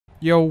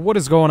Yo, what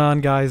is going on,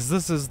 guys?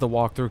 This is the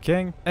Walkthrough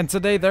King, and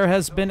today there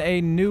has been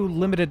a new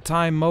limited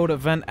time mode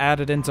event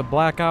added into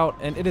Blackout,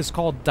 and it is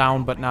called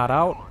Down But Not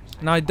Out.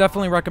 Now, I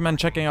definitely recommend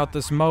checking out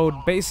this mode.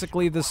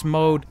 Basically, this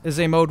mode is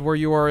a mode where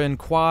you are in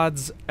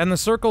quads, and the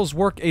circles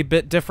work a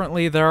bit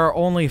differently. There are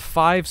only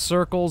 5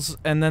 circles,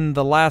 and then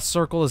the last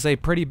circle is a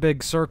pretty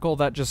big circle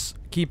that just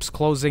keeps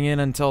closing in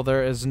until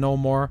there is no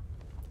more.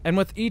 And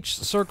with each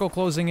circle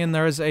closing in,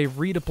 there is a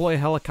redeploy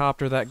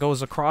helicopter that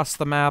goes across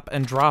the map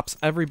and drops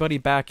everybody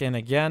back in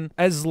again,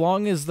 as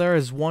long as there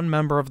is one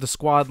member of the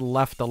squad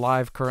left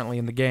alive currently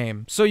in the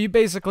game. So you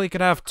basically could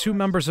have 2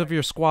 members of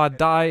your squad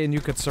die and you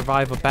could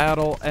survive a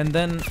battle, and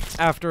then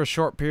after a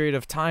short period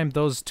of time,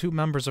 those 2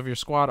 members of your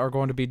squad are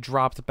going to be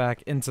dropped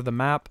back into the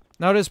map.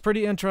 Now, it is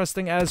pretty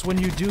interesting, as when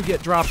you do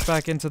get dropped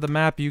back into the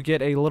map, you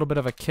get a little bit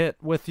of a kit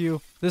with you.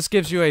 This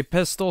gives you a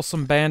pistol,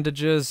 some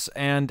bandages,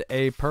 and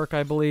a perk,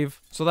 I believe.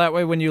 So that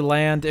way when you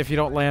land, if you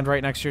don't land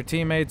right next to your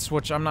teammates,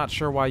 which I'm not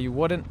sure why you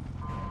wouldn't,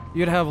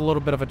 you'd have a little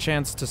bit of a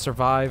chance to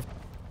survive.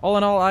 All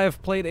in all, I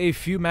have played a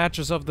few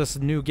matches of this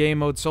new game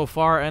mode so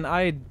far, and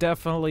I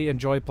definitely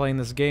enjoy playing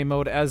this game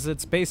mode, as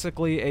it's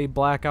basically a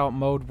Blackout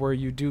mode where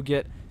you do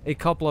get a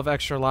couple of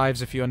extra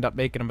lives if you end up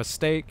making a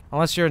mistake.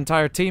 Unless your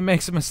entire team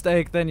makes a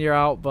mistake, then you're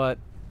out, but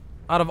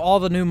out of all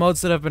the new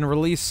modes that have been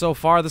released so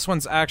far, this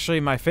one's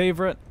actually my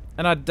favorite,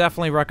 and I'd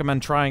definitely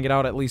recommend trying it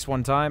out at least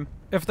one time.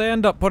 If they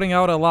end up putting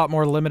out a lot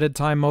more limited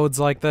time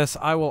modes like this,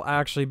 I will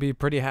actually be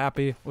pretty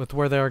happy with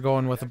where they're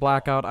going with the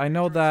Blackout. I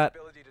know that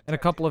in a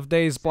couple of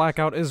days,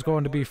 Blackout is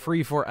going to be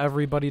free for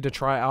everybody to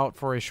try out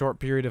for a short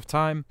period of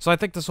time, so I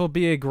think this will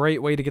be a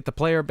great way to get the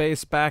player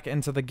base back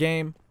into the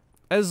game,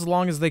 as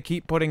long as they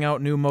keep putting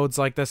out new modes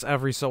like this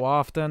every so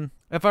often.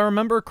 If I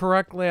remember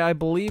correctly, I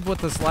believe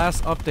with this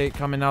last update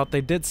coming out, they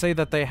did say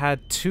that they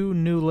had 2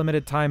 new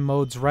limited time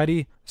modes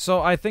ready.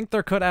 So I think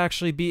there could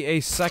actually be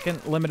a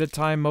second limited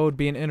time mode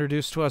being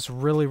introduced to us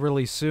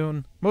really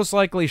soon. Most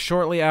likely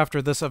shortly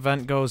after this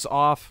event goes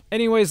off.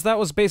 Anyways, that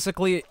was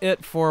basically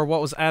it for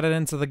what was added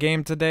into the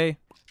game today.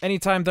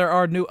 Anytime there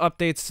are new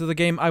updates to the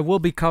game, I will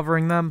be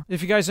covering them.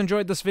 If you guys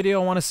enjoyed this video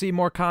and want to see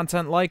more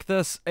content like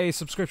this, a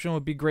subscription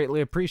would be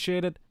greatly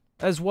appreciated,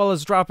 as well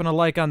as dropping a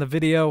like on the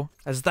video,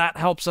 as that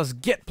helps us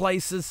get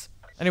places.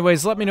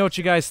 Anyways, let me know what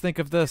you guys think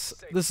of this.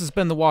 This has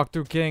been the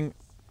Walkthrough King.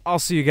 I'll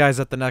see you guys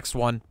at the next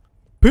one.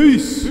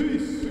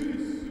 Peace!